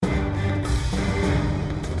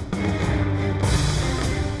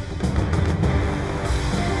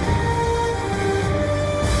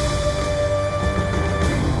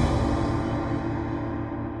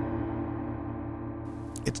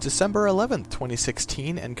December 11th,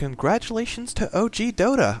 2016, and congratulations to OG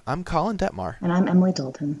Dota. I'm Colin Detmar. And I'm Emily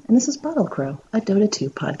Dalton, and this is Bottle Crow, a Dota 2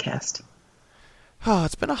 podcast. Oh,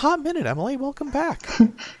 it's been a hot minute, Emily. Welcome back.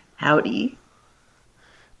 Howdy.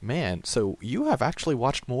 Man, so you have actually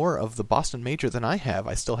watched more of the Boston Major than I have.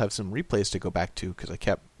 I still have some replays to go back to because I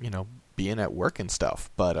kept, being at work and stuff.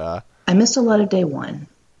 But I missed a lot of day one,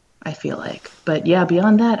 I feel like. But yeah,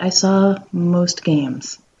 beyond that, I saw most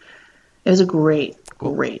games. It was a great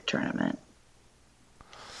tournament.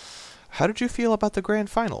 How did you feel about the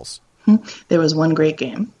grand finals? There was one great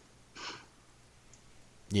game.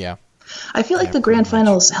 Yeah. I feel like the grand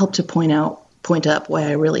finals helped to point up why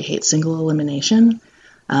I really hate single elimination.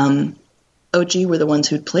 OG were the ones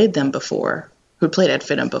who'd played them before, who'd played Ad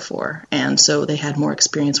Finem before, and so they had more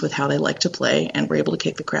experience with how they like to play and were able to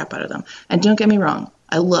kick the crap out of them. And don't get me wrong,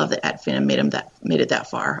 I love that Ad Finem made it that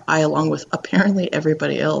far. I, along with apparently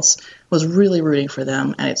everybody else, was really rooting for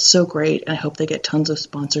them, and it's so great, and I hope they get tons of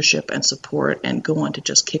sponsorship and support and go on to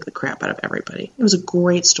just kick the crap out of everybody. It was a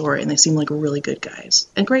great story, and they seem like really good guys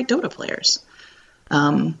and great Dota players.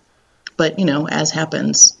 But, as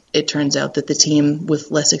happens, it turns out that the team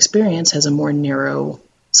with less experience has a more narrow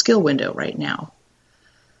skill window right now.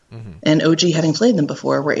 Mm-hmm. And OG, having played them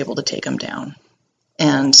before, were able to take them down.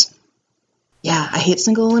 And yeah, I hate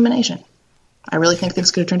single elimination. I really think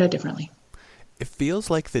things could have turned out differently. It feels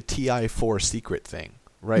like the TI4 secret thing,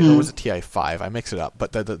 right? Or was it TI5? I mix it up.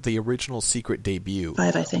 But the original secret debut,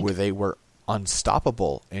 5, I think, where they were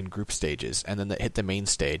unstoppable in group stages, and then they hit the main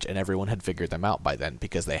stage, and everyone had figured them out by then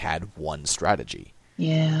because they had one strategy.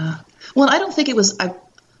 Yeah. Well, I don't think it was...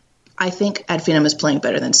 I think Ad Finem is playing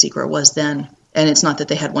better than Secret was then. And it's not that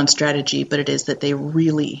they had one strategy, but it is that they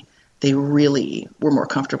really were more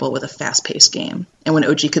comfortable with a fast-paced game. And when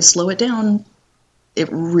OG could slow it down, it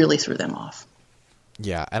really threw them off.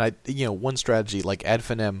 Yeah, and one strategy, like Ad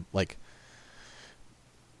Finem, like,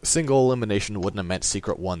 single elimination wouldn't have meant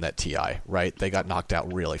Secret won that TI, right? They got knocked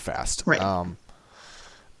out really fast. Right.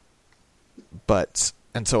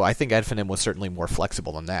 And so I think Ad Finem was certainly more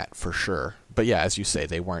flexible than that, for sure. But yeah, as you say,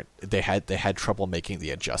 they had trouble making the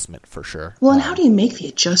adjustment, for sure. Well, and how do you make the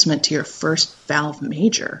adjustment to your first Valve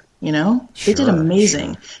Major, Sure, they did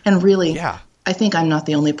amazing. Sure. And really, yeah. I think I'm not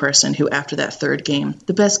the only person who, after that third game,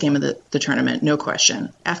 the best game of the tournament, no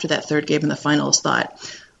question, after that third game in the finals, thought,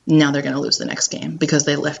 now they're going to lose the next game because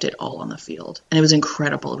they left it all on the field. And it was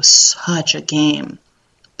incredible. It was such a game.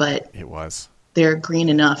 But it was. They're green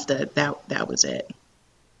enough that was it.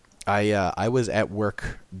 I was at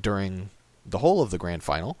work during the whole of the grand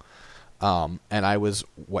final, and I was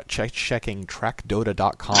checking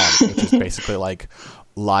trackdota.com, which is basically like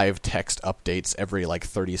live text updates every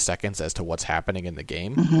 30 seconds as to what's happening in the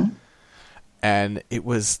game. Mm-hmm. And it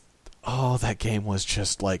was, that game was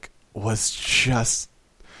just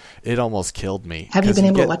it almost killed me. Have you been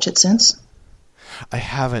able to watch it since? I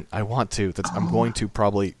haven't. I want to. I'm going to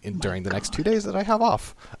probably during the next 2 days that I have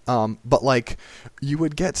off. But you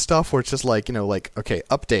would get stuff where it's just okay,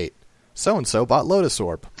 update. So-and-so bought Lotus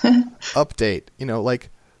Orb. Update.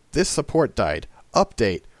 This support died.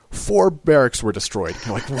 Update. 4 barracks were destroyed.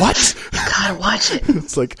 You're like, what? You gotta watch it.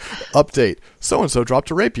 It's update. So-and-so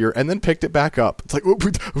dropped a rapier and then picked it back up. It's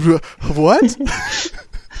what?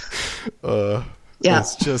 Yeah.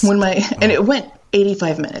 It's just, and it went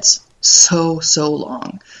 85 minutes. So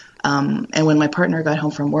long. And when my partner got home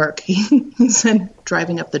from work, he said,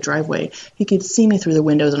 driving up the driveway, he could see me through the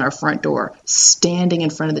windows on our front door, standing in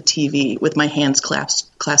front of the TV with my hands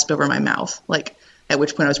clasped over my mouth. At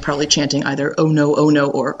which point I was probably chanting either, oh no,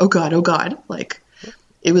 or oh God, oh God.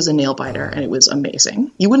 It was a nail biter, and it was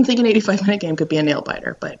amazing. You wouldn't think an 85-minute game could be a nail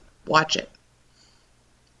biter, but watch it.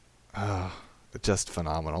 Just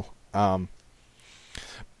phenomenal.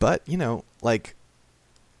 But,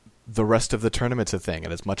 the rest of the tournament's a thing,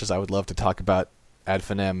 and as much as I would love to talk about Ad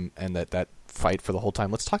Finem and that fight for the whole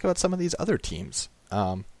time, let's talk about some of these other teams.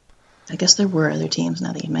 I guess there were other teams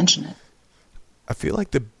now that you mention it. I feel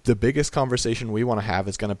like the biggest conversation we want to have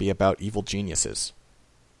is going to be about Evil Geniuses.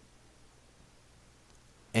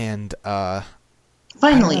 And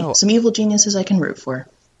finally, some Evil Geniuses I can root for.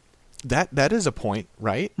 That is a point,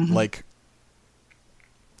 right? Mm-hmm.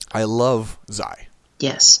 I love Zai.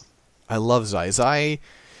 Yes. I love Zai. Zai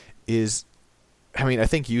is, I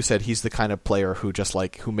think you said he's the kind of player who just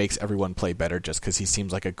who makes everyone play better just because he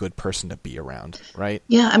seems like a good person to be around, right?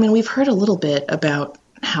 Yeah, we've heard a little bit about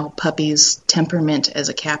how Puppy's temperament as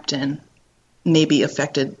a captain maybe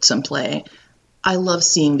affected some play. I love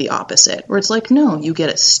seeing the opposite, where it's no, you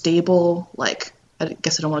get a stable, I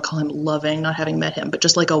guess I don't want to call him loving, not having met him, but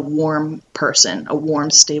just a warm person, a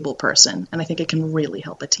warm, stable person. And I think it can really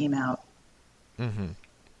help a team out. Mm-hmm.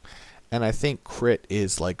 And I think Crit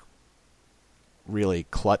is like really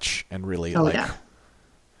clutch and really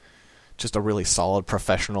just a really solid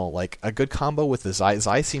professional, like a good combo with the Zai.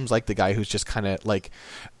 Zai seems like the guy who's just kind of like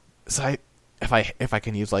Zai. If I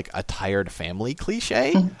can use like a tired family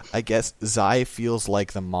cliche, I guess Zai feels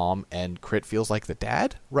like the mom and Crit feels like the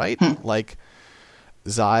dad, right? Like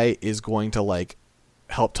Zai is going to like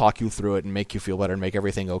help talk you through it and make you feel better and make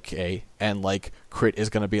everything okay, and like Crit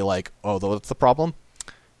is going to be like, oh, that's the problem?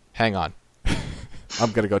 Hang on.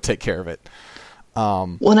 I'm going to go take care of it.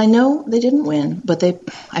 Well, and I know they didn't win, but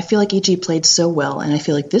I feel like EG played so well, and I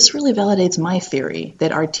feel like this really validates my theory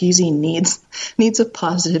that Arteezy needs a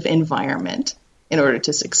positive environment in order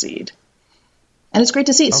to succeed. And it's great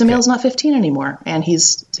to see. Okay. Sumail's not 15 anymore, and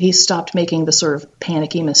he's stopped making the sort of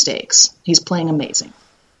panicky mistakes. He's playing amazing.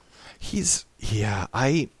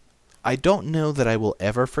 I don't know that I will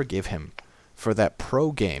ever forgive him for that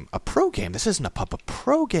pro game. A pro game? This isn't a pup, a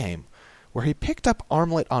pro game. Where he picked up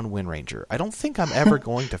Armlet on Windranger. I don't think I'm ever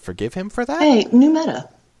going to forgive him for that. Hey, new meta.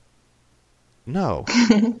 No.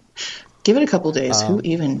 Give it a couple days. Who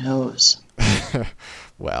even knows?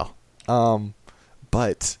 Well,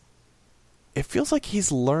 but it feels like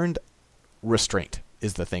he's learned restraint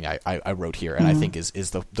is the thing I wrote here, and I think is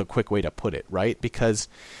the quick way to put it, right? Because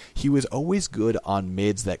he was always good on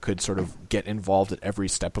mids that could sort of get involved at every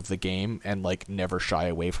step of the game and like never shy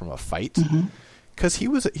away from a fight. Because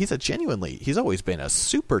he's always been a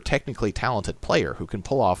super technically talented player who can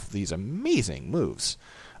pull off these amazing moves.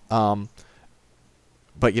 But,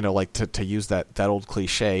 you know, like to use that old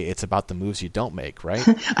cliche, it's about the moves you don't make, right?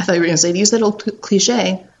 I thought you were going to say, to use that old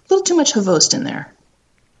cliche, a little too much Havost in there.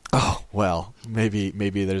 Oh, well, maybe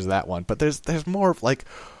there's that one. But there's more of like,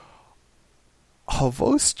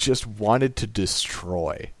 Havost just wanted to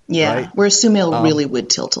destroy. Yeah, right? Whereas Sumail really would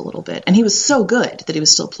tilt a little bit. And he was so good that he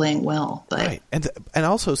was still playing well. But right. And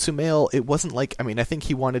also Sumail, it wasn't like, I mean, I think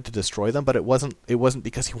he wanted to destroy them, but it wasn't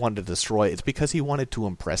because he wanted to destroy, it's because he wanted to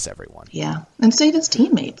impress everyone. Yeah, and save his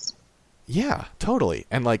teammates. Yeah, totally.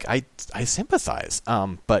 And like I sympathize.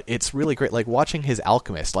 But it's really great like watching his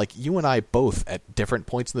Alchemist. Like you and I both at different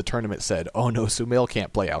points in the tournament said, "Oh no, Sumail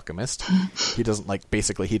can't play Alchemist. He doesn't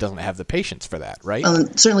he doesn't have the patience for that, right?"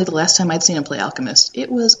 Certainly the last time I'd seen him play Alchemist, it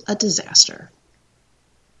was a disaster.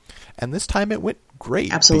 And this time it went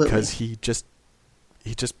great. Absolutely. Because he just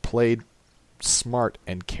played smart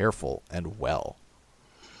and careful and well.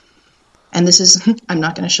 And this is I'm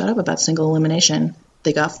not going to shut up about single elimination.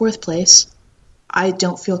 They got 4th place. I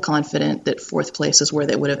don't feel confident that 4th place is where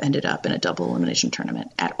they would have ended up in a double elimination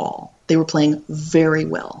tournament at all. They were playing very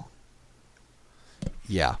well.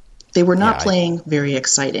 Yeah. They were not playing very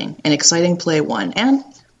exciting. And exciting play won. And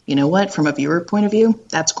you know what? From a viewer point of view,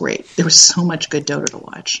 that's great. There was so much good Dota to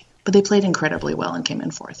watch. But they played incredibly well and came in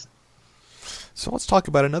 4th. So let's talk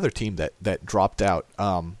about another team that dropped out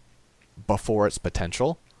before its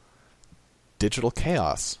potential. Digital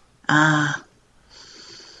Chaos.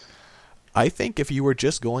 I think if you were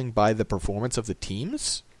just going by the performance of the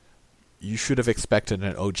teams, you should have expected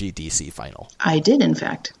an OG-DC final. I did, in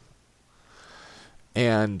fact.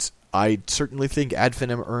 And I certainly think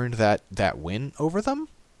Adfinem earned that win over them.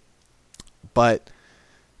 But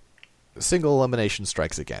single elimination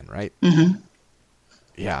strikes again, right? Mm-hmm.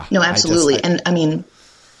 Yeah. No, absolutely. And, I mean,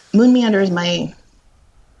 Moon Meander is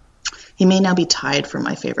he may now be tied for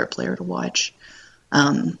my favorite player to watch.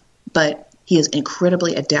 But he is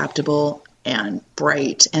incredibly adaptable and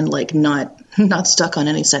bright and like not stuck on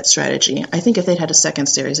any set strategy. I think if they'd had a second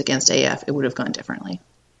series against AF, it would have gone differently.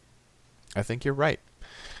 I think you're right.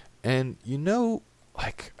 And you know,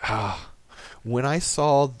 like when I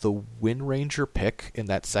saw the Windranger pick in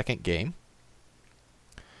that second game,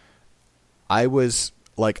 I was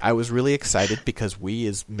really excited because Wii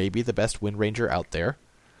is maybe the best Windranger out there.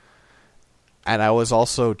 And I was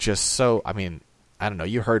also just so, I mean, I don't know,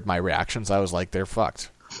 you heard my reactions. I was like, they're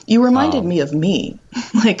fucked. You reminded me of me.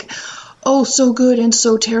 Like, oh, so good and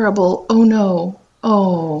so terrible. Oh, no.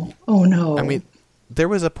 Oh no. I mean, there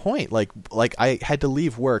was a point, like I had to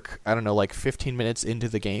leave work, I don't know, like 15 minutes into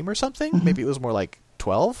the game or something. Mm-hmm. Maybe it was more like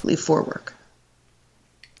 12. Leave for work.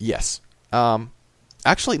 Yes.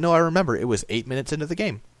 Actually, no, I remember. It was 8 minutes into the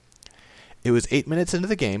game. It was 8 minutes into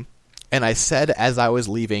the game, and I said as I was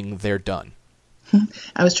leaving, they're done.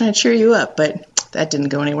 I was trying to cheer you up, but that didn't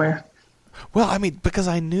go anywhere. Well, I mean, because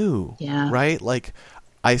I knew, right? Like,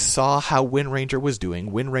 I saw how Windranger was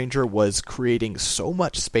doing. Windranger was creating so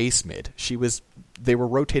much space mid. They were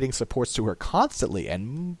rotating supports to her constantly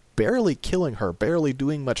and barely killing her, barely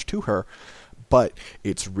doing much to her. But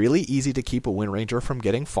it's really easy to keep a Windranger from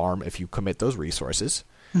getting farm if you commit those resources.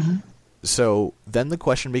 Mm-hmm. So then the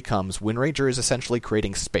question becomes, Windranger is essentially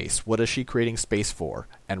creating space. What is she creating space for?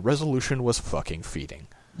 And Resolution was fucking feeding.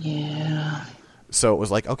 Yeah. So it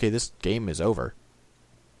was like, okay, this game is over.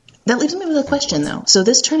 That leaves me with a question, though. So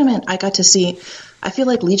this tournament, I got to see, I feel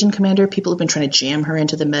like Legion Commander, people have been trying to jam her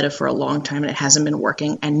into the meta for a long time, and it hasn't been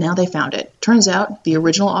working, and now they found it. Turns out, the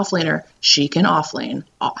original offlaner, she can offlane.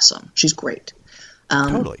 Awesome. She's great.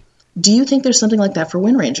 Totally. Do you think there's something like that for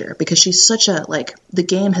Windranger? Because she's such a, like, the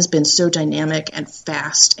game has been so dynamic and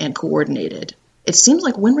fast and coordinated. It seems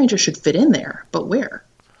like Windranger should fit in there, but where?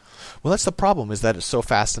 Well, that's the problem, is that it's so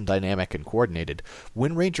fast and dynamic and coordinated.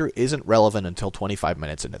 Windranger isn't relevant until 25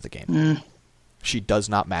 minutes into the game. She does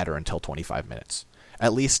not matter until 25 minutes.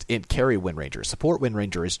 At least in carry Windranger. Support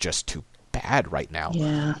Windranger is just too bad right now.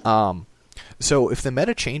 Yeah. So if the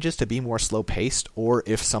meta changes to be more slow-paced, or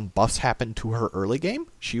if some buffs happen to her early game,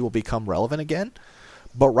 she will become relevant again.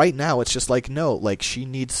 But right now, it's just like, no, like, she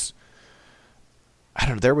needs... I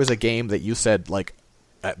don't know, there was a game that you said, like,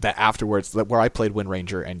 that afterwards, where I played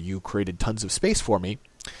Windranger, and you created tons of space for me.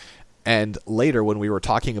 And later, when we were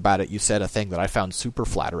talking about it, you said a thing that I found super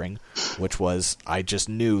flattering, which was, I just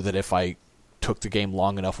knew that if I took the game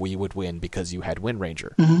long enough, we would win because you had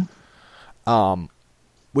Windranger.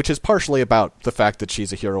 Which is partially about the fact that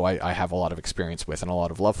she's a hero I have a lot of experience with and a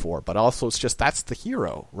lot of love for, but also it's just, that's the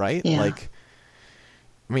hero, right? Yeah. Like,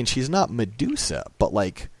 I mean, she's not Medusa, but,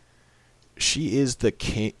 like, she is the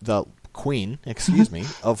queen,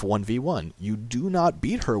 of 1v1. You do not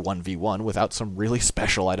beat her 1v1 without some really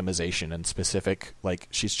special itemization and specific, like,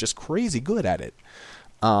 she's just crazy good at it.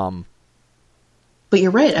 But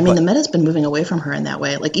you're right. I mean, the meta's been moving away from her in that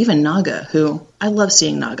way. Like, even Naga, who, I love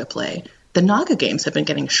seeing Naga play. The Naga games have been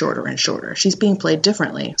getting shorter and shorter. She's being played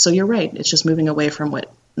differently. So you're right. It's just moving away from what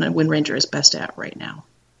Windranger is best at right now.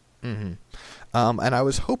 And I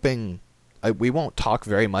was hoping... we won't talk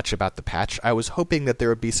very much about the patch. I was hoping that there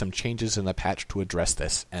would be some changes in the patch to address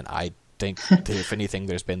this, and I think, if anything,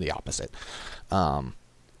 there's been the opposite.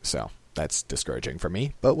 So that's discouraging for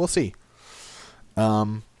me, but we'll see.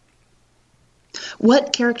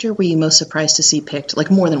 What character were you most surprised to see picked, like,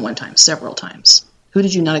 more than one time, several times? Who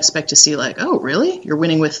did you not expect to see, like, oh, really? You're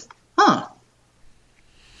winning with,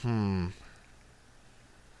 And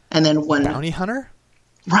then one... Bounty Hunter?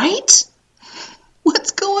 Right?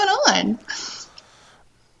 What's going on?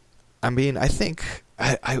 I mean, I think...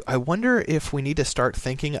 I wonder if we need to start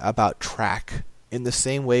thinking about track in the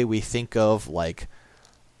same way we think of, like,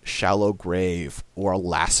 Shallow Grave or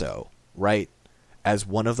Lasso, right? As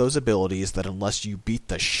one of those abilities that, unless you beat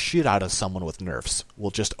the shit out of someone with nerfs,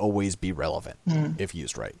 will just always be relevant if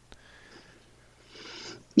used right.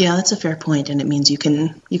 Yeah, that's a fair point, and it means you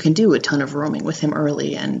can do a ton of roaming with him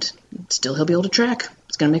early, and still he'll be able to track.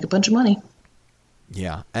 He's going to make a bunch of money.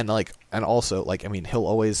 Yeah, and also, like, I mean, he'll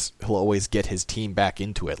always get his team back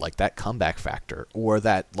into it, like that comeback factor, or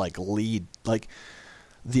that, like, lead, like,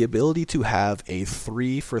 the ability to have a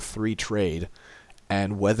 3-for-3 trade,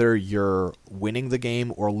 and whether you're winning the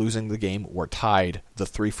game or losing the game or tied, the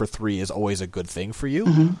 3-for-3 is always a good thing for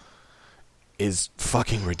you, is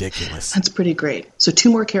fucking ridiculous. That's pretty great. So 2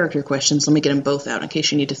 more character questions. Let me get them both out in case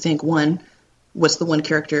you need to think. One, what's the one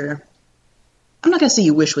character... I'm not going to say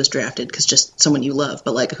you wish was drafted, because just someone you love,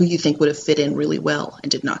 but, like, who you think would have fit in really well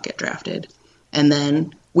and did not get drafted. And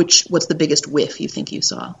then, what's the biggest whiff you think you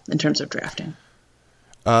saw in terms of drafting?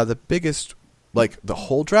 The biggest, like, the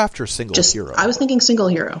whole draft or single hero? I was thinking single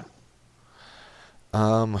hero.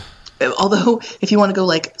 Although, if you want to go,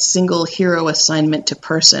 like, single hero assignment to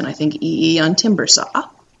person, I think EE on Timbersaw.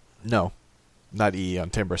 No, not EE on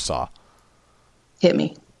Timbersaw. Hit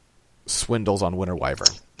me. Swindles on Winter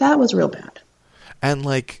Wyvern. That was real bad. And,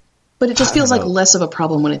 like... But it just feels like less of a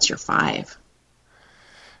problem when it's your 5.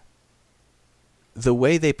 The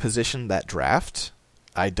way they positioned that draft,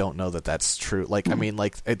 I don't know that that's true. Like, I mean,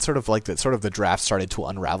 like, it's sort of like that. Sort of the draft started to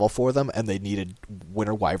unravel for them, and they needed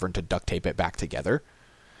Winter Wyvern to duct tape it back together.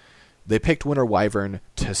 They picked Winter Wyvern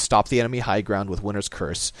to stop the enemy high ground with Winter's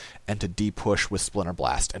Curse, and to de-push with Splinter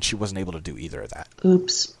Blast, and she wasn't able to do either of that.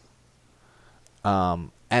 Oops.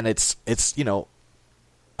 And it's you know,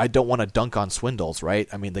 I don't want to dunk on Swindles, right?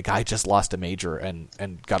 I mean, the guy just lost a major and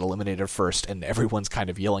got eliminated first, and everyone's kind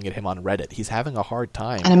of yelling at him on Reddit. He's having a hard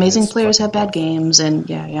time. And amazing players have bad games, and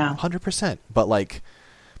yeah. 100%.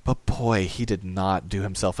 But boy, he did not do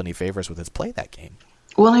himself any favors with his play that game.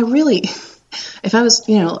 Well, if I was,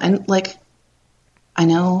 and, like, I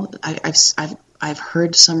know I've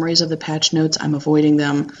heard summaries of the patch notes. I'm avoiding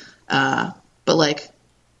them. But, like,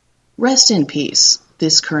 rest in peace,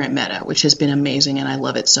 this current meta, which has been amazing, and I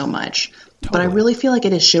love it so much. Totally. But I really feel like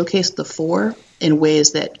it has showcased the 4 in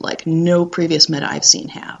ways that, like, no previous meta I've seen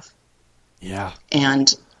have. Yeah.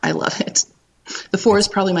 And I love it. The 4 is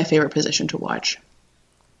probably my favorite position to watch.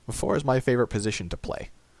 The 4 is my favorite position to play.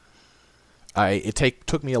 It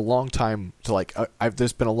took me a long time to like.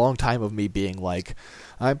 There's been a long time of me being like,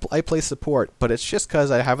 I play support, but it's just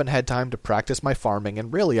because I haven't had time to practice my farming,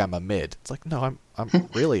 and really I'm a mid. It's like, no, I'm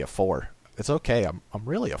really a 4. It's okay. I'm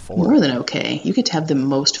really a 4. More than okay. You get to have the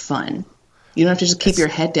most fun. You don't have to just keep your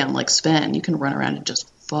head down like Sven. You can run around and just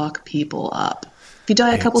fuck people up. If you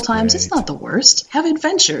die a couple times, it's not the worst. Have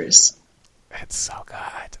adventures. It's so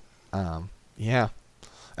good. Yeah.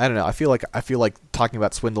 I don't know. I feel like talking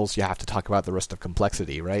about swindles, you have to talk about the rest of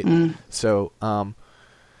complexity, right? So,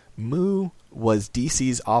 Moo was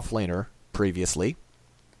DC's offlaner previously,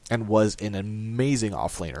 and was an amazing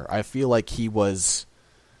offlaner. I feel like he was.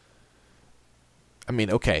 I mean,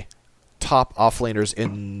 okay, top offlaners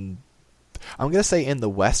in. I'm going to say in the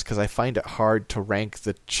West because I find it hard to rank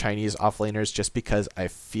the Chinese offlaners just because I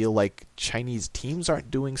feel like Chinese teams aren't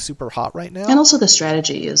doing super hot right now. And also the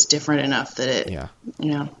strategy is different enough that it... Yeah.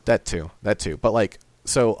 That too. But like,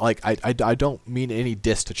 so like, I don't mean any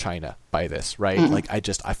diss to China by this, right? Mm-hmm. Like,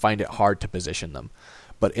 I find it hard to position them.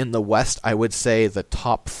 But in the West, I would say the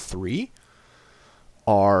top 3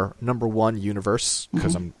 are number 1, Universe,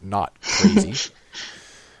 because I'm not crazy.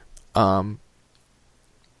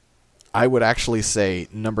 I would actually say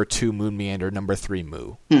number 2, Moon Meander, number 3,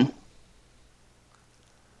 Moo. And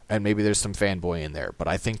maybe there's some fanboy in there, but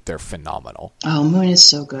I think they're phenomenal. Oh, Moon is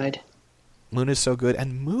so good. Moon is so good,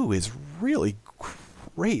 and Moo is really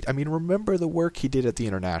great. I mean, remember the work he did at the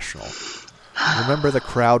International. Remember the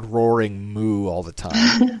crowd roaring Moo all the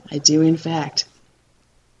time. I do, in fact.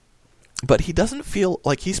 But he doesn't feel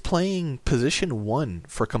like he's playing position 1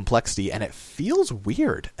 for complexity, and it feels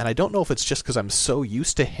weird. And I don't know if it's just because I'm so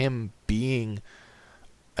used to him being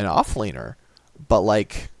an offlaner, but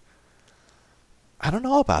like, I don't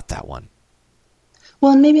know about that one.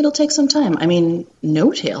 Well, and maybe it'll take some time. I mean,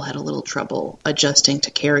 No Tail had a little trouble adjusting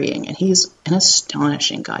to carrying, and he's an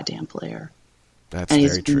astonishing goddamn player. That's and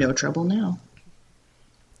very he's true. No trouble now.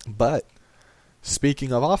 But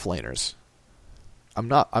speaking of offlaners, I'm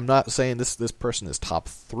not saying this person is top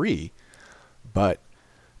 3, but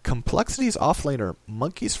Complexity's offlaner,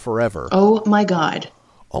 Monkeys Forever. Oh my god.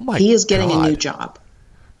 He is getting a new job.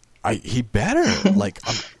 He better. Like,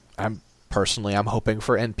 I'm personally, I'm hoping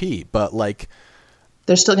for NP, but like,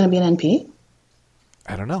 there's still going to be an NP?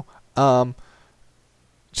 I don't know.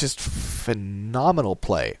 Just phenomenal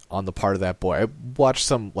play on the part of that boy. I watched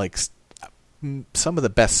some of the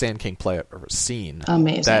best Sand King play I've ever seen.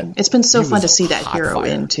 Amazing. It's been so fun to see that hero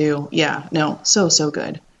in too. Yeah, no, so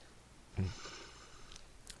good.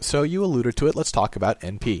 So you alluded to it. Let's talk about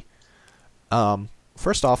NP.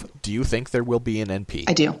 First off, do you think there will be an NP?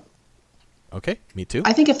 I do. Okay, me too.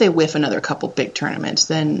 I think if they whiff another couple big tournaments,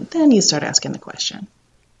 then you start asking the question.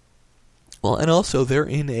 Well, and also they're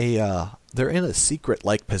in a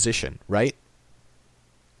secret position, right?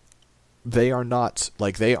 They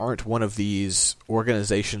aren't one of these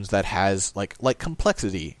organizations that has like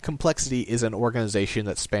Complexity. Complexity is an organization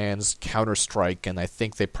that spans Counter-Strike, and I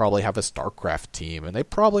think they probably have a StarCraft team, and they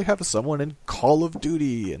probably have someone in Call of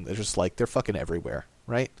Duty, and they're just they're fucking everywhere,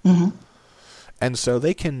 right? Mm-hmm. And so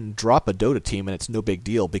they can drop a Dota team, and it's no big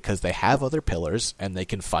deal because they have other pillars, and they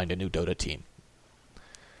can find a new Dota team.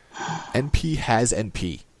 NP has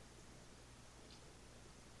NP.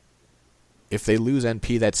 If they lose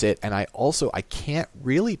NP, that's it. And I can't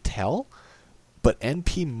really tell, but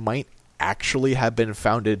NP might actually have been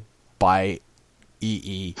founded by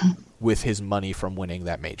EE with his money from winning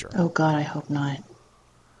that major. Oh God, I hope not.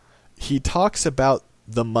 He talks about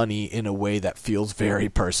the money in a way that feels very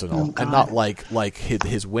personal, and not like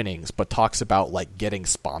his winnings, but talks about getting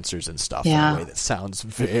sponsors and stuff in a way that sounds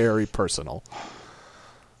very personal.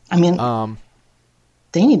 I mean,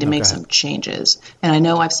 they need to make some changes. And I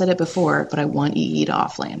know I've said it before, but I want EE to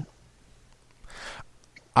offlane.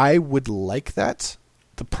 I would like that.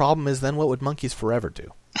 The problem is then what would Monkeys Forever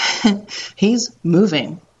do? He's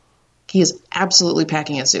moving. He is absolutely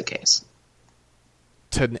packing a suitcase.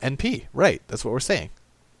 To an NP, right. That's what we're saying.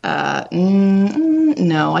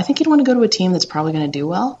 No, I think he'd want to go to a team that's probably going to do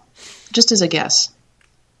well. Just as a guess.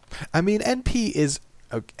 I mean, NP is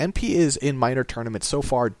in minor tournaments so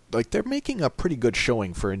far, they're making a pretty good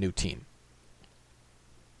showing for a new team.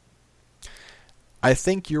 I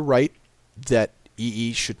think you're right that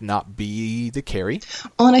EE should not be the carry.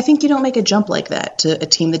 Well, and I think you don't make a jump like that to a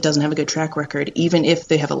team that doesn't have a good track record, even if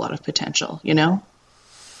they have a lot of potential, you know?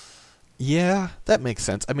 Yeah, that makes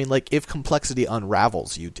sense. I mean, if Complexity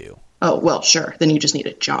unravels, you do. Oh, well, sure. Then you just need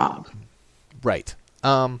a job. Right.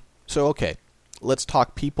 So, okay. Let's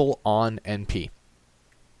talk people on NP.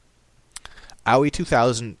 Aoi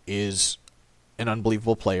 2000 is an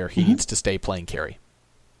unbelievable player. He needs to stay playing carry.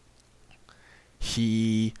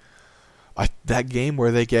 That game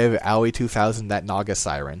where they gave Aoi 2000 that Naga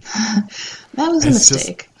Siren. That was a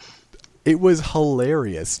mistake. It was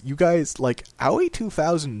hilarious. You guys, like, Aoi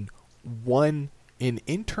 2000 won an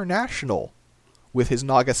international with his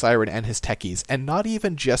Naga Siren and his techies, and not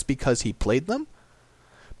even just because he played them,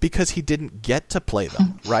 because he didn't get to play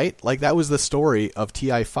them, right? Like, that was the story of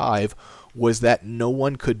TI5, was that no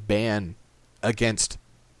one could ban against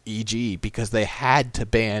EG because they had to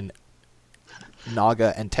ban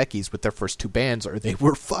Naga and techies with their first two bans or they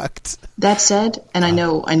were fucked. That said, and I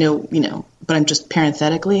know, but I'm just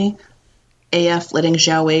parenthetically, AF letting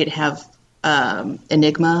Zhao Wei have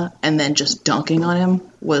Enigma and then just dunking on him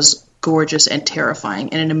was gorgeous and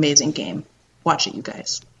terrifying and an amazing game. Watch it, you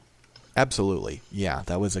guys. Absolutely. Yeah,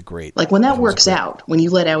 that was a great... Like, when that works out, when you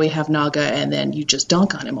let Aoi have Naga and then you just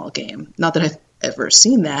dunk on him all game, not that I've ever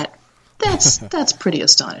seen that, that's pretty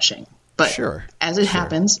astonishing. But sure, as it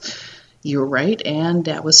happens, you're right, and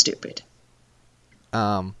that was stupid.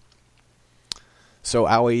 So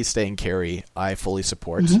Aoi staying carry, I fully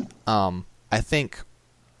support. I think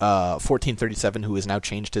 1437, who has now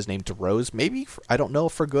changed his name to Rose, maybe, I don't know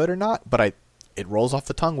if for good or not, but it rolls off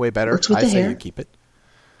the tongue way better. Works with I the say hair. You keep it.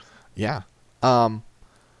 Yeah. I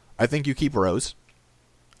think you keep Rose.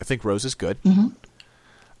 I think Rose is good.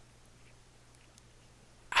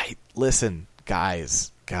 Listen,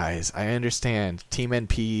 guys, I understand Team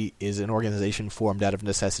NP is an organization formed out of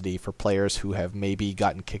necessity for players who have maybe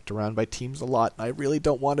gotten kicked around by teams a lot, and I really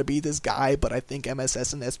don't want to be this guy, but I think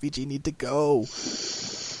MSS and SVG need to go.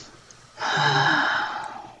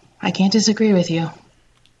 I can't disagree with you.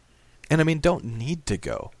 And I mean, don't need to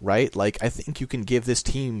go, right? Like, I think you can give this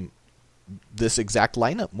team this exact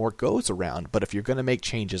lineup more goes around, but if you're going to make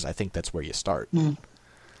changes, I think that's where you start.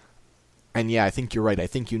 And yeah, I think you're right. I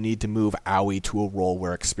think you need to move Aoi to a role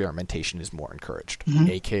where experimentation is more encouraged,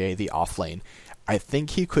 aka the off lane. I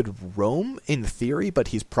think he could roam in theory, but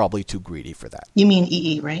he's probably too greedy for that. You mean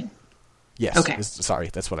EE, right? Yes. Okay. Sorry,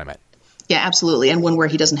 that's what I meant. Yeah, absolutely. And one where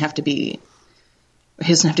he doesn't have to be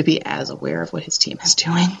as aware of what his team is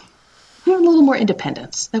doing. A little more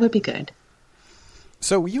independence. That would be good.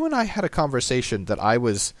 So you and I had a conversation that I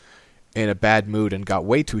was in a bad mood and got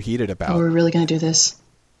way too heated about. Oh, we're really going to do this?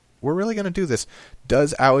 We're really going to do this.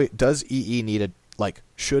 Does EE need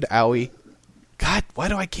should Aoi... God, why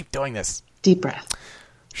do I keep doing this? Deep breath.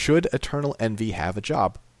 Should Eternal Envy have a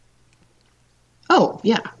job? Oh,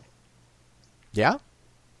 yeah. Yeah?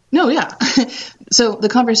 No, yeah. So the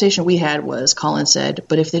conversation we had was Colin said,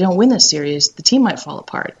 but if they don't win this series, the team might fall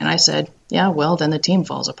apart. And I said, yeah, well, then the team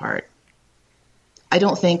falls apart. I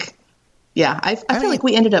don't think... Yeah, I feel like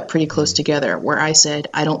we ended up pretty close together where I said,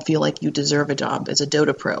 I don't feel like you deserve a job as a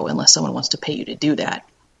Dota pro unless someone wants to pay you to do that.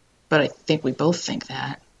 But I think we both think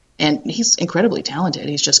that. And he's incredibly talented.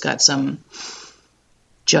 He's just got some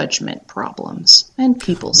judgment problems and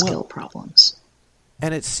people skill problems.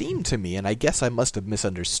 And it seemed to me, and I guess I must have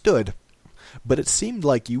misunderstood, but it seemed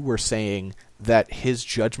like you were saying that his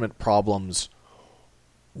judgment problems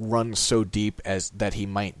run so deep as that he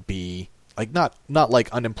might be... Like, not like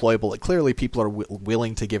unemployable. Like, clearly people are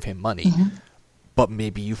willing to give him money, but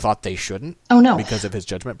maybe you thought they shouldn't? Oh, no. Because of his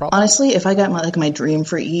judgment problem? Honestly, if I got my dream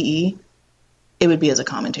for EE, it would be as a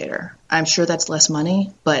commentator. I'm sure that's less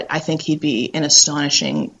money, but I think he'd be an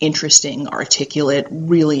astonishing, interesting, articulate,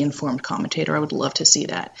 really informed commentator. I would love to see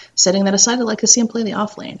that. Setting that aside, I'd like to see him play the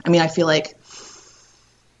offlane. I mean, I feel like...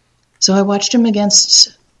 So I watched him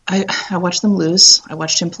against... I watched them lose. I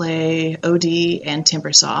watched him play OD and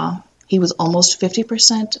Timbersaw. He was almost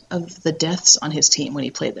 50% of the deaths on his team when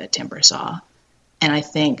he played that Timbersaw. And I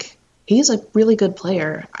think he's a really good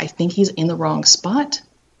player. I think he's in the wrong spot.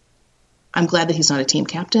 I'm glad that he's not a team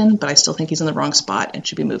captain, but I still think he's in the wrong spot and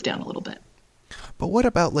should be moved down a little bit. But what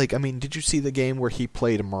about, did you see the game where he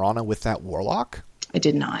played Mirana with that Warlock? I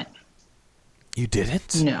did not. You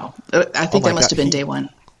didn't? No. I think that must have been day one.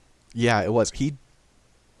 Yeah, it was. He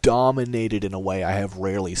dominated in a way I have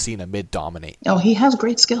rarely seen a mid dominate. Oh, he has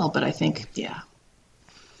great skill, but I think, yeah.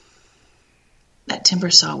 That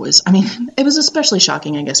Timbersaw was, it was especially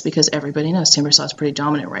shocking, I guess, because everybody knows Timbersaw's pretty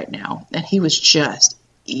dominant right now. And he was just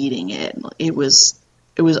eating it. It was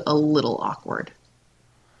a little awkward.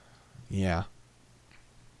 Yeah.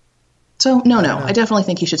 So, no, I definitely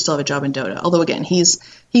think he should still have a job in Dota. Although, again, he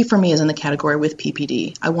for me is in the category with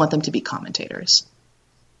PPD. I want them to be commentators.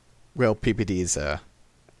 Well, PPD's An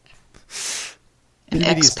PPD's taking a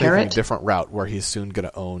ex-parrot? different route where he's soon going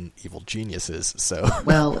to own Evil Geniuses, so...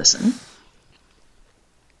 Well, listen.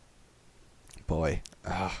 Boy,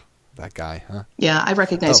 That guy, huh? Yeah, I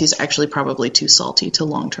recognize Oh. he's actually probably too salty to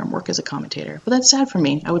long-term work as a commentator. But that's sad for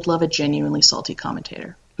me. I would love a genuinely salty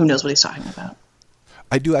commentator who knows what he's talking about.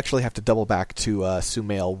 I do actually have to double back to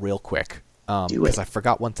Sumail real quick. Do Because it. I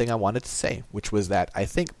forgot one thing I wanted to say, which was that I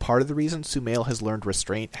think part of the reason Sumail has learned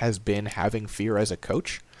restraint has been having Fear as a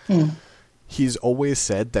coach. He's always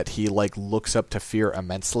said that he like looks up to Fear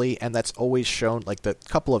immensely, and that's always shown, like the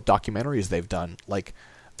couple of documentaries they've done, like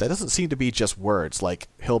that doesn't seem to be just words. Like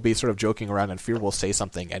he'll be sort of joking around and Fear will say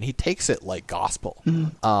something and he takes it like gospel.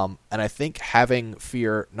 And I think having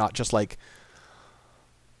Fear not just like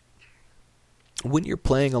when you're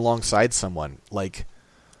playing alongside someone, like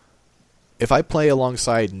if I play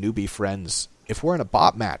alongside newbie friends, if we're in a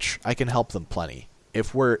bot match, I can help them plenty.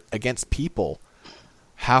 If we're against people,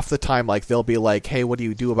 half the time, like they'll be like, "Hey, what do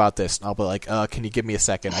you do about this?" And I'll be like, "Can you give me a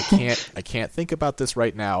second? I can't think about this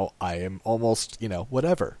right now. I am almost,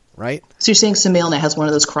 whatever." Right? So you're saying Sumailna has one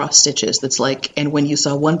of those cross stitches that's like, and when you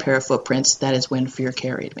saw one pair of footprints, that is when Fear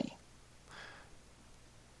carried me.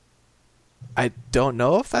 I don't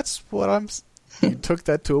know if that's what I'm. You took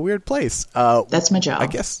that to a weird place. That's my job. I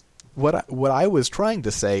guess what I was trying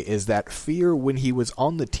to say is that Fear, when he was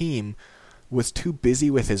on the team, was too busy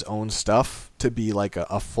with his own stuff to be like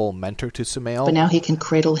a full mentor to Sumail. But now he can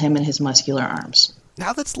cradle him in his muscular arms.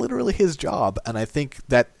 Now that's literally his job, and I think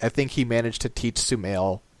he managed to teach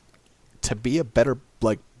Sumail to be a better,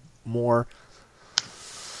 like, more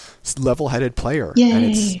level-headed player. Yay!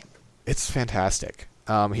 And it's fantastic.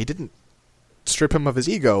 He didn't strip him of his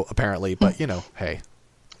ego, apparently, but hey,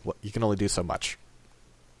 you can only do so much.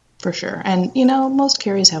 For sure. And, most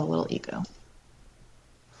carries have a little ego.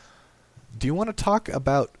 Do you want to talk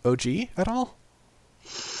about OG at all?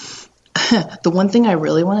 The one thing I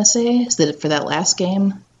really want to say is that for that last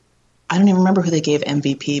game, I don't even remember who they gave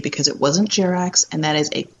MVP because it wasn't Jerax, and that is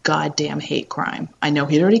a goddamn hate crime. I know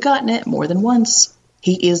he'd already gotten it more than once.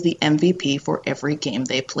 He is the MVP for every game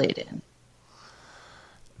they played in.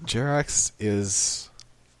 Jerax is...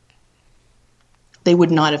 They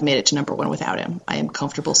would not have made it to number one without him. I am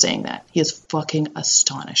comfortable saying that. He is fucking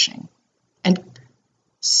astonishing. And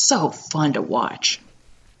so fun to watch.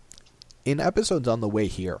 In episodes on the way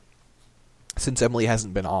here, since Emily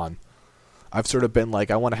hasn't been on, I've sort of been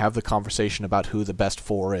like, I want to have the conversation about who the best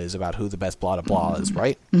four is, about who the best blah blah blah is,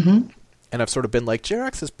 right? Mm-hmm. And I've sort of been like,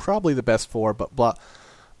 Jerax is probably the best four, but blah.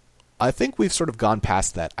 I think we've sort of gone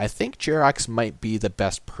past that. I think Jerax might be the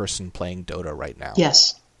best person playing Dota right now.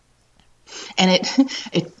 Yes. And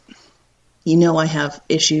it I have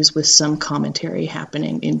issues with some commentary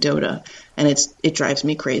happening in Dota, and it drives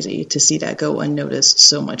me crazy to see that go unnoticed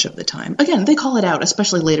so much of the time. Again, they call it out,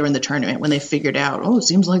 especially later in the tournament when they figured out, it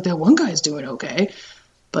seems like that one guy's doing okay.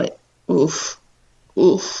 But, oof,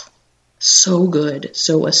 so good,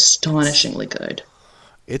 so astonishingly good.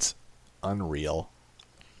 It's unreal.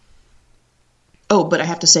 Oh, but I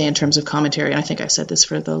have to say in terms of commentary, and I think I said this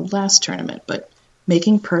for the last tournament, but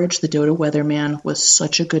making Purge the Dota weatherman was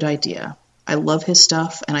such a good idea. I love his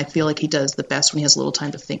stuff, and I feel like he does the best when he has a little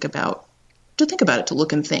time to think about it, to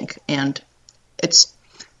look and think. And it's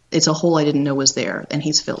a hole I didn't know was there, and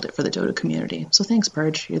he's filled it for the Dota community. So thanks,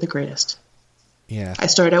 Purge. You're the greatest. Yeah. I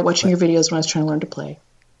started out watching your videos when I was trying to learn to play.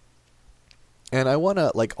 And I want to,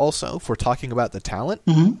 also, if we're talking about the talent,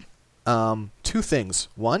 two things.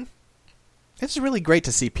 One, it's really great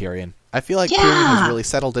to see Pyrion. I feel like Pyrion has really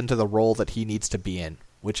settled into the role that he needs to be in,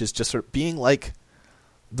 which is just sort of being like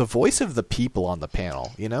the voice of the people on the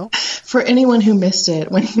panel, For anyone who missed it,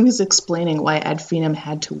 when he was explaining why Ad Phenom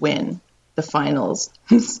had to win the finals,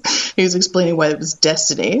 he was explaining why it was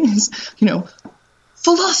destiny.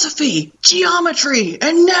 Philosophy, geometry,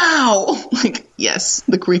 and now! Yes,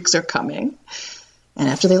 the Greeks are coming. And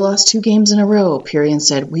after they lost 2 games in a row, Pyrion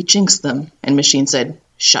said, we jinxed them. And Machine said,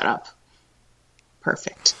 shut up.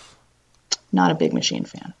 Perfect. Not a big Machine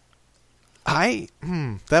fan.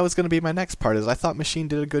 That was going to be my next part, is I thought Machine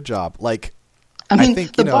did a good job. I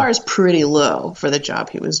think the bar is pretty low for the job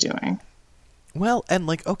he was doing. Well, and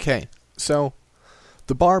okay, so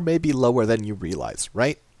the bar may be lower than you realize,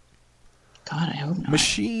 right? God, I hope not.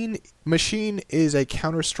 Machine is a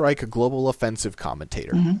Counter-Strike global offensive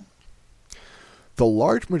commentator. Mm-hmm. The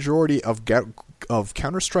large majority of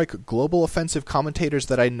Counter-Strike global offensive commentators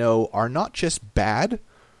that I know are not just bad,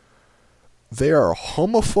 they are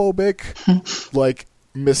homophobic,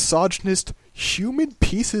 misogynist, human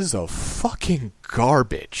pieces of fucking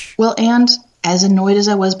garbage. Well, and as annoyed as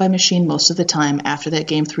I was by Machine most of the time after that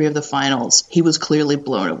Game 3 of the finals, he was clearly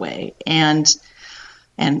blown away. And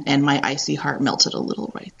my icy heart melted a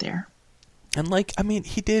little right there. And,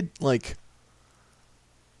 he did,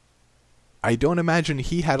 I don't imagine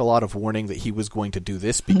he had a lot of warning that he was going to do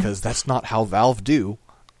this, because that's not how Valve do.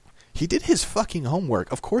 He did his fucking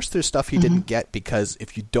homework. Of course there's stuff he didn't get, because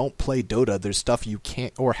if you don't play Dota, there's stuff you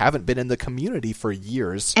can't or haven't been in the community for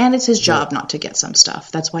years. And it's his job not to get some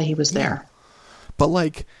stuff. That's why he was there. But,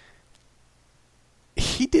 like,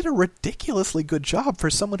 he did a ridiculously good job for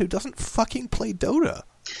someone who doesn't fucking play Dota.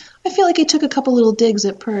 I feel like he took a couple little digs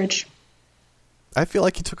at Purge. I feel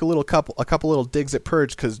like he took a couple little digs at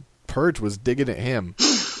Purge, because Purge was digging at him.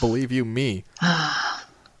 Believe you me.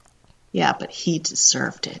 Yeah, but he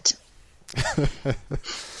deserved it.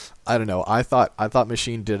 I don't know. I thought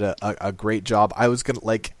Machine did a great job. I was gonna,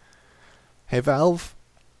 like, hey Valve,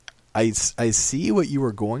 I see what you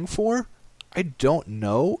were going for. I don't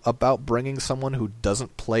know about bringing someone who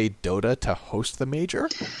doesn't play Dota to host the major.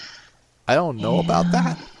 I don't know about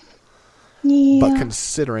that. Yeah. But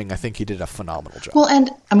considering, I think he did a phenomenal job. Well, and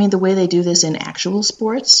I mean, the way they do this in actual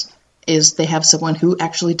sports is they have someone who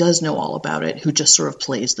actually does know all about it, who just sort of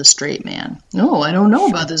plays the straight man. No, I don't know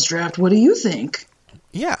about this draft. What do you think?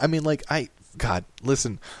 Yeah, I mean, like, God,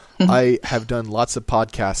 listen, I have done lots of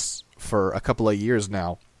podcasts for a couple of years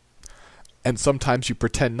now, and sometimes you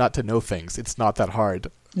pretend not to know things. It's not that hard.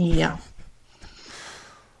 Yeah.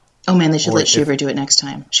 Oh man, they should let Shiver do it next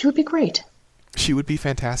time. She would be great. She would be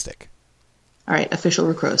fantastic. All right, official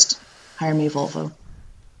request. Hire me, Volvo.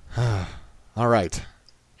 All right.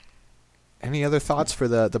 Any other thoughts for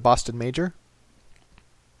the Boston Major?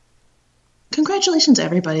 Congratulations,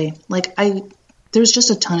 everybody. There's just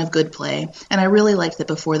a ton of good play, and I really liked that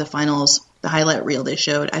before the finals, the highlight reel they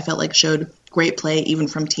showed, I felt like showed great play even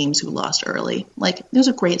from teams who lost early. Like, it was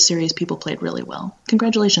a great series. People played really well.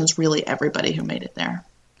 Congratulations, really, everybody who made it there.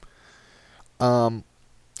 And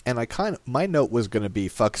my note was going to be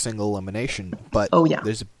fuck single elimination, but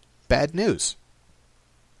there's bad news.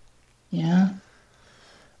 Yeah.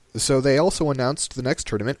 So they also announced the next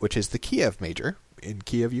tournament, which is the Kiev Major in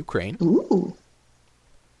Kiev, Ukraine. Ooh.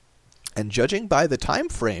 And judging by the time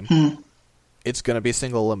frame, it's going to be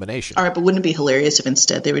single elimination. All right, but wouldn't it be hilarious if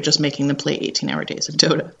instead they were just making them play 18-hour days of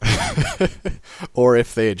Dota? Or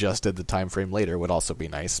if they adjusted the time frame later, would also be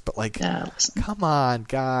nice. But, like, come on,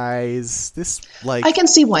 guys. This, like, I can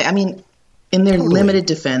see why. I mean, in their limited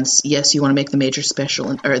defense, yes, you want to make the major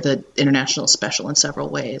special or the international special in several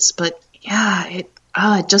ways. But, yeah, it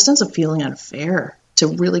just ends up feeling unfair to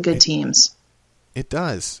really good teams. It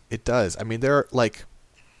does. It does. I mean, there are, like,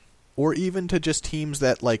 or even to just teams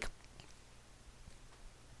that, like,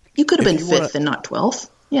 you could have been 5th and not 12th.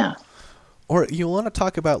 Yeah. Or you want to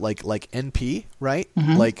talk about like NP, right?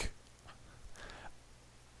 Mm-hmm. Like,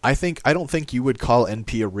 I don't think you would call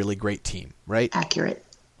NP a really great team, right? Accurate.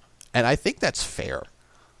 And I think that's fair.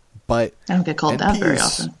 But I don't get called that very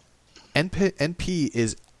often. NP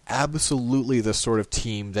is absolutely the sort of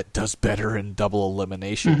team that does better in double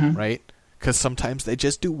elimination, right? Because sometimes they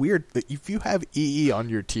just do weird. If you have EE on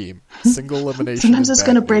your team, single elimination sometimes it's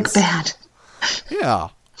going to break bad. Yeah.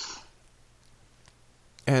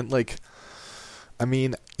 And, like, I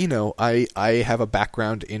mean, you know, I have a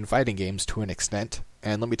background in fighting games to an extent,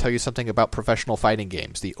 and let me tell you something about professional fighting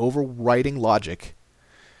games. The overriding logic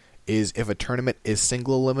is if a tournament is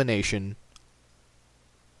single elimination...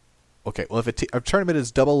 Okay, well, if a tournament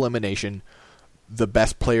is double elimination, the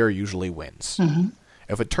best player usually wins. Mm-hmm.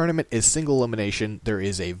 If a tournament is single elimination, there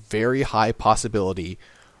is a very high possibility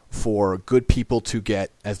for good people to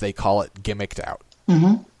get, as they call it, gimmicked out.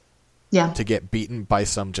 Mm-hmm. Yeah. To get beaten by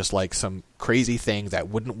some crazy thing that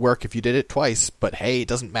wouldn't work if you did it twice, but hey, it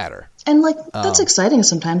doesn't matter. And, like, that's exciting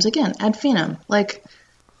sometimes. Again, Ad Phenom. Like,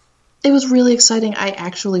 it was really exciting. I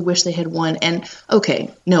actually wish they had won. And,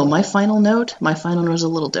 okay, no, my final note is a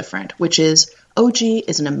little different, which is OG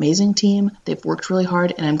is an amazing team. They've worked really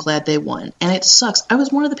hard, and I'm glad they won. And it sucks. I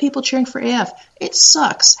was one of the people cheering for AF. It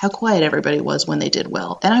sucks how quiet everybody was when they did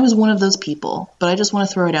well. And I was one of those people. But I just want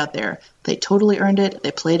to throw it out there. They totally earned it.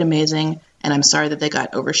 They played amazing. And I'm sorry that they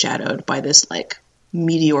got overshadowed by this, like,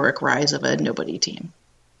 meteoric rise of a nobody team.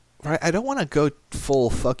 Right. I don't want to go full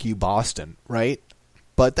fuck you Boston, right?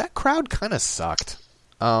 But that crowd kind of sucked.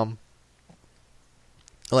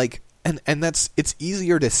 Like, and it's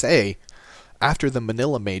easier to say after the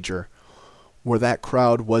Manila Major, where that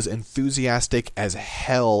crowd was enthusiastic as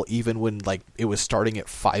hell, even when, like, it was starting at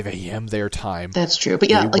 5 a.m. their time. That's true.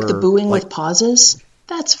 But yeah, like the booing with pauses,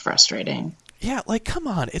 that's frustrating. Yeah, like, come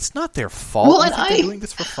on. It's not their fault. Well, and they're doing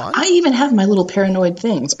this for fun. I even have my little paranoid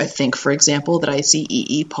things. I think, for example, that I see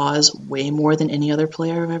EE pause way more than any other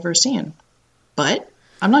player I've ever seen. But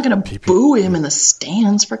I'm not going to boo him in the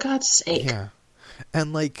stands, for God's sake. Yeah.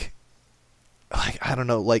 And, like, I don't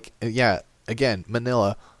know, like, yeah, again,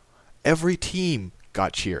 Manila, every team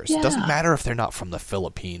got cheers. Yeah. It doesn't matter if they're not from the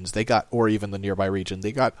Philippines. They got, or even the nearby region.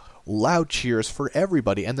 They got loud cheers for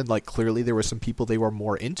everybody. And then, like, clearly there were some people they were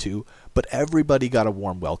more into, but everybody got a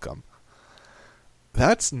warm welcome.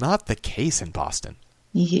 That's not the case in Boston.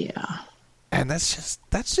 Yeah. And that's just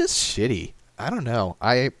shitty. I don't know.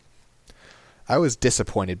 I was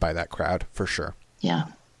disappointed by that crowd, for sure. Yeah.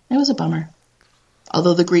 It was a bummer.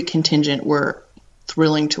 Although the Greek contingent were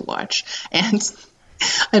thrilling to watch. And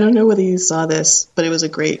I don't know whether you saw this, but it was a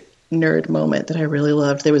great nerd moment that I really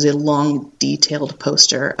loved. There was a long, detailed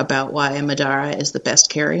poster about why Madara is the best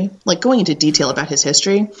carry, like going into detail about his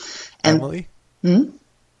history. And Emily?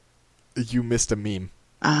 You missed a meme.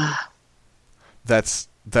 That's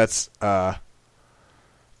a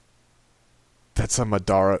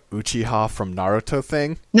Madara Uchiha from Naruto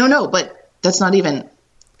thing. No, but that's not even...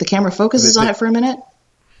 The camera focuses on it for a minute.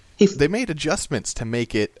 They made adjustments to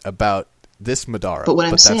make it about this Madara. But what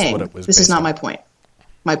I'm saying, that's what it was this is based not on. my point.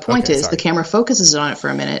 My point is, sorry. the camera focuses on it for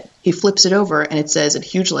a minute, he flips it over, and it says in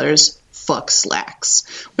huge letters, "Fuck slacks,"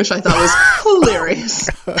 which I thought was hilarious.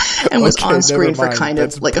 And was on screen for kind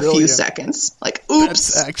of like a few seconds. Like, oops.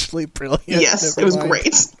 That's actually brilliant. Yes, Never it was mind.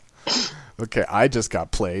 great. Okay, I just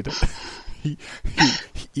got played.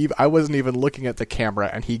 I wasn't even looking at the camera,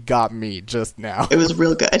 and he got me just now. It was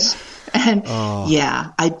real good. And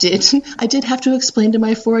yeah, I did have to explain to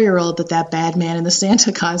my 4-year-old that bad man in the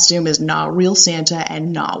Santa costume is not real Santa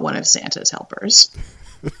and not one of Santa's helpers.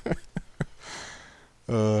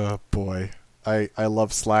 Boy. I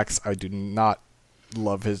love Slacks. I do not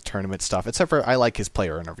love his tournament stuff, except for I like his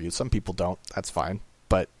player interviews. Some people don't. That's fine.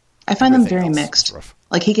 But I find them everything very else is mixed. rough.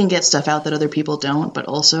 Like, he can get stuff out that other people don't, but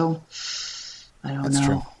also, I don't know. That's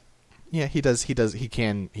true. Yeah, he does. He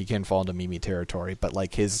can fall into Mimi territory, but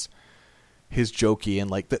like his jokey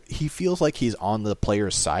and like he feels like he's on the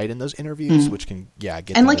player's side in those interviews, which can get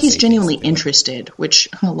and them like to he's say genuinely things they interested, which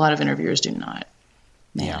a lot of interviewers do not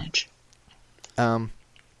manage.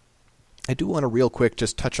 I do want to real quick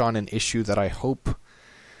just touch on an issue that I hope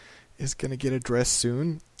is going to get addressed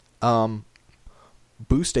soon.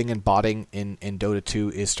 Boosting and botting in Dota 2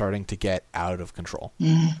 is starting to get out of control.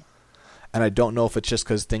 And I don't know if it's just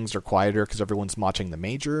because things are quieter because everyone's watching the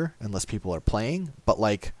major and less people are playing, but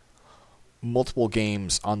like multiple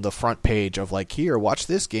games on the front page of like, here, watch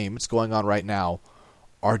this game, it's going on right now,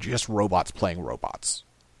 are just robots playing robots.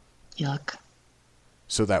 Yuck.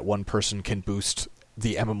 So that one person can boost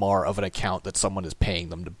the MMR of an account that someone is paying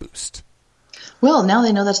them to boost. Well, now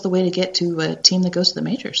they know that's the way to get to a team that goes to the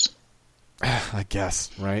majors. I guess,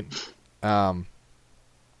 right? Yeah,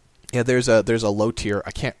 there's a low tier.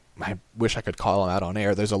 I wish I could call him out on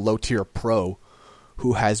air. There's a low tier pro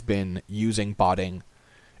who has been using botting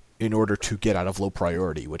in order to get out of low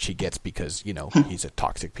priority, which he gets because he's a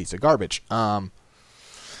toxic piece of garbage. I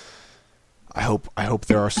hope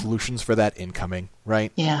there are solutions for that incoming,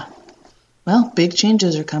 right? Yeah. Well, big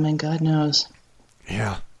changes are coming. God knows.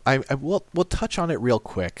 Yeah. We'll touch on it real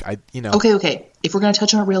quick. Okay. If we're going to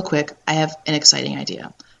touch on it real quick, I have an exciting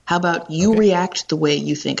idea. How about you react the way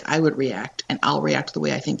you think I would react, and I'll react the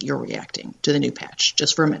way I think you're reacting to the new patch,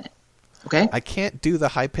 just for a minute. Okay? I can't do the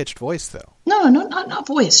high-pitched voice, though. No, not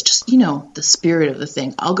voice. Just, the spirit of the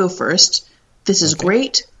thing. I'll go first. This is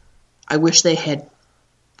great. I wish they had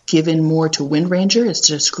given more to Wind Ranger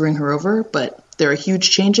instead of screwing her over, but there are huge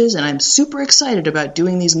changes, and I'm super excited about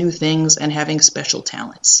doing these new things and having special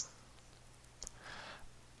talents.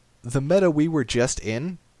 The meta we were just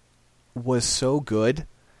in was so good,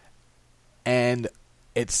 and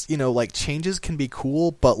it's, changes can be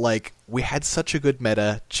cool, but like we had such a good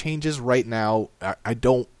meta. Changes right now, I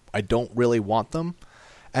don't really want them.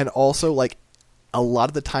 And also, like, a lot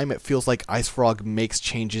of the time it feels like Ice Frog makes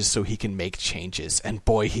changes so he can make changes, and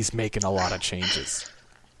boy, he's making a lot of changes.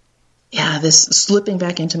 Yeah, this slipping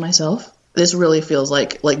back into myself, this really feels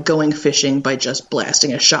like going fishing by just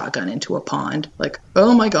blasting a shotgun into a pond. Like,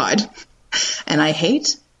 oh my god. And I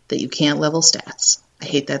hate that you can't level stats. I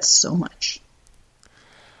hate that so much.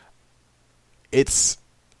 It's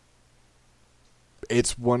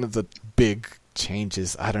one of the big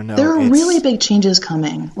changes. I don't know. There are really big changes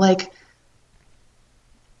coming. Like,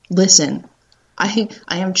 listen, I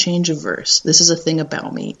am change averse. This is a thing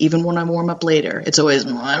about me. Even when I warm up later, it's always,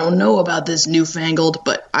 I don't know about this newfangled,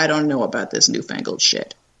 but I don't know about this newfangled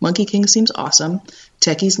shit. Monkey King seems awesome.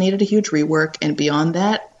 Techies needed a huge rework, and beyond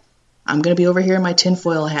that, I'm going to be over here in my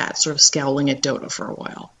tinfoil hat, sort of scowling at Dota for a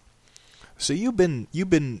while. So you've been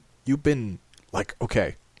like,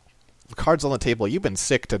 okay, cards on the table. You've been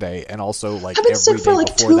sick today, and also like I've been every sick day for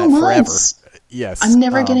like before 2 that months. forever. Yes, I'm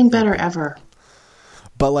never getting better ever.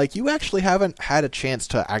 But like, you actually haven't had a chance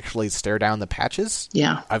to actually stare down the patches.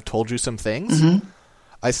 Yeah, I've told you some things.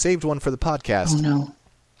 I saved one for the podcast. Oh, no.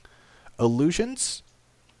 Illusions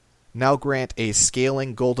now grant a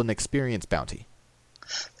scaling golden experience bounty.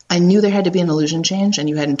 I knew there had to be an illusion change, and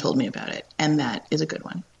you hadn't told me about it, and that is a good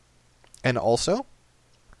one. And also,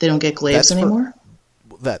 they don't get glaives anymore?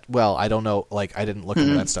 Well, I don't know. Like, I didn't look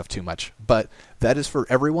into that stuff too much. But that is for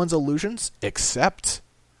everyone's illusions except...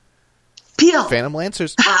 Peel! Phantom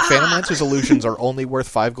Lancer's illusions are only worth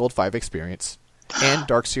 5 gold, 5 experience. And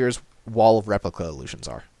Darkseer's Wall of Replica illusions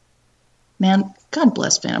are. Man, God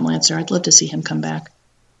bless Phantom Lancer. I'd love to see him come back.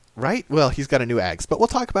 Right? Well, he's got a new axe, but we'll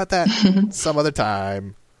talk about that some other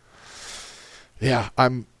time. Yeah,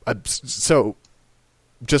 I'm so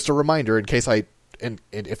just a reminder in case and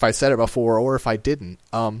if I said it before or if I didn't,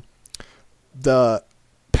 the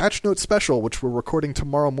patch note special, which we're recording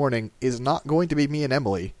tomorrow morning, is not going to be me and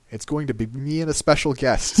Emily. It's going to be me and a special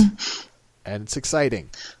guest. And it's exciting,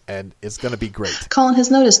 and it's going to be great. Colin has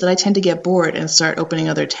noticed that I tend to get bored and start opening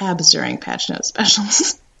other tabs during patch note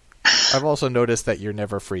specials. I've also noticed that you're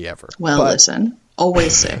never free ever. Well, listen,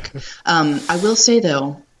 always sick. I will say,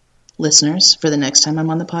 though, listeners, for the next time I'm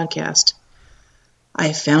on the podcast,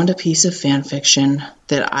 I found a piece of fan fiction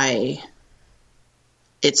that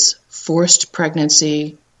it's forced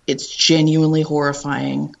pregnancy. It's genuinely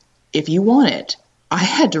horrifying. If you want it, I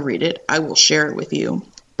had to read it. I will share it with you.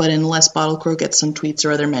 But unless BottleCrow gets some tweets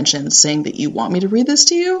or other mentions saying that you want me to read this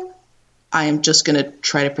to you, I am just going to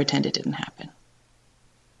try to pretend it didn't happen.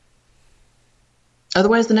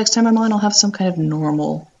 Otherwise, the next time I'm on, I'll have some kind of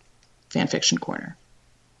normal fanfiction corner.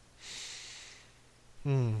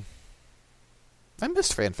 I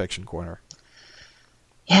missed fanfiction corner.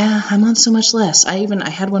 Yeah, I'm on so much less. I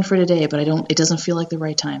had one for today, but it doesn't feel like the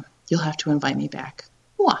right time. You'll have to invite me back.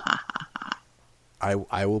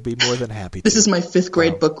 I will be more than happy to. This is my 5th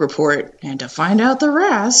grade book report, and to find out the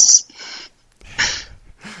rest...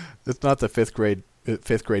 It's not the 5th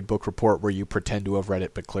grade book report where you pretend to have read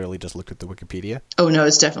it but clearly just looked at the Wikipedia? Oh, no,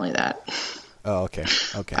 it's definitely that. Oh, okay.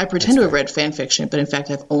 I pretend to have read fan fiction, but in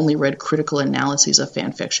fact I've only read critical analyses of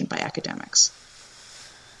fan fiction by academics.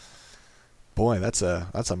 Boy, that's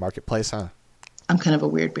a marketplace, huh? I'm kind of a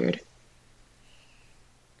weird beard.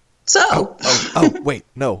 So... Oh, wait,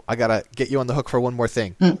 no, I gotta get you on the hook for one more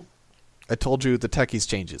thing. I told you the Techies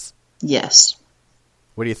changes. Yes.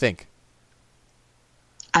 What do you think?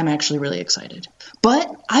 I'm actually really excited. But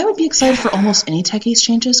I would be excited for almost any Techies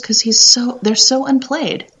changes because they're so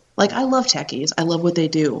unplayed. Like, I love Techies. I love what they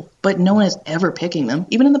do. But no one is ever picking them.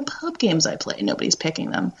 Even in the pub games I play, nobody's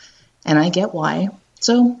picking them. And I get why.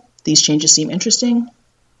 So, these changes seem interesting.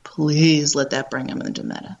 Please let that bring them into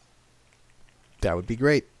meta. That would be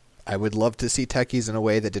great. I would love to see Techies in a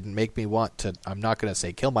way that didn't make me want to, I'm not going to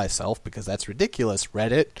say kill myself because that's ridiculous,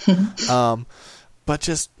 Reddit. But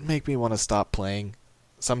just make me want to stop playing.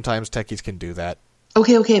 Sometimes Techies can do that.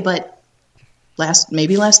 Okay, but last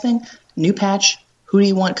thing, new patch, who do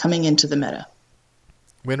you want coming into the meta?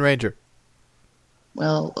 Wind Ranger.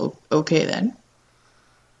 Well, okay then.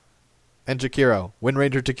 And Jakiro. Wind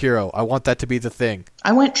Ranger Jakiro. I want that to be the thing.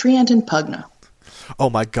 I went Treant and Pugna.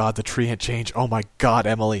 Oh my god, the Treant change. Oh my god,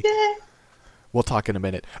 Emily. Yeah. We'll talk in a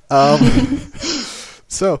minute.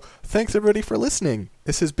 So, thanks everybody for listening.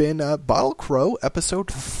 This has been BottleCrow,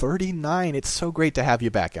 episode 39. It's so great to have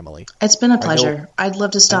you back, Emily. It's been a pleasure. I'd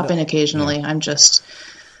love to stop in occasionally. Yeah. I'm just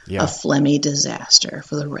a phlegmy disaster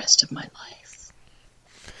for the rest of my life.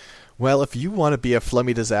 Well, if you want to be a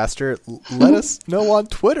phlegmy disaster, let us know on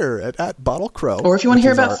Twitter at BottleCrow. Or if you want to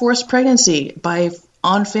hear about forced pregnancy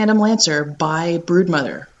on Phantom Lancer by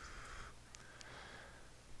Broodmother.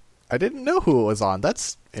 I didn't know who it was on.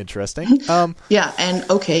 That's interesting. Yeah, and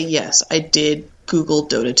yes, I did Google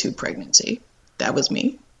Dota 2 pregnancy. That was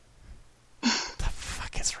me. The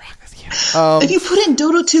fuck is wrong with you? If you put in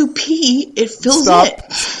Dota 2 P, it fills it.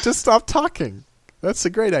 Just stop talking. That's a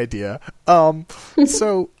great idea.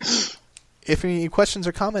 So, if any questions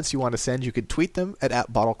or comments you want to send, you could tweet them at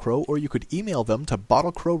BottleCrow, or you could email them to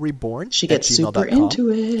bottlecrowreborn. She gets super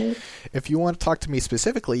into it. If you want to talk to me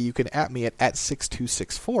specifically, you can at me at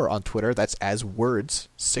 6264 on Twitter. That's as words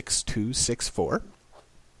 6264.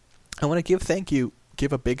 I want to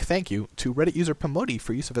give a big thank you to Reddit user Pomodi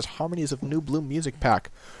for use of his Harmonies of New Bloom music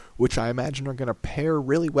pack, which I imagine are going to pair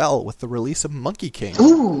really well with the release of Monkey King.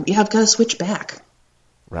 Ooh, yeah, I've got to switch back.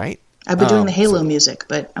 Right? I've been doing the Halo music,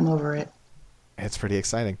 but I'm over it. It's pretty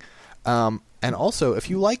exciting. And also, if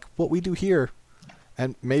you like what we do here,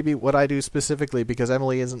 and maybe what I do specifically, because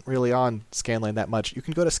Emily isn't really on Scanline that much, you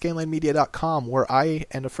can go to scanlinemedia.com, where I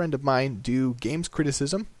and a friend of mine do games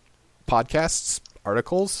criticism, podcasts,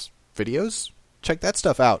 articles, videos. Check that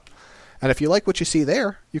stuff out. And if you like what you see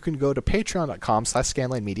there, you can go to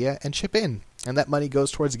patreon.com/scanlinemedia and chip in. And that money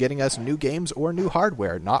goes towards getting us new games or new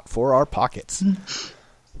hardware, not for our pockets.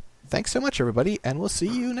 Thanks so much, everybody, and we'll see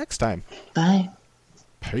you next time. Bye.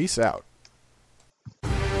 Peace out.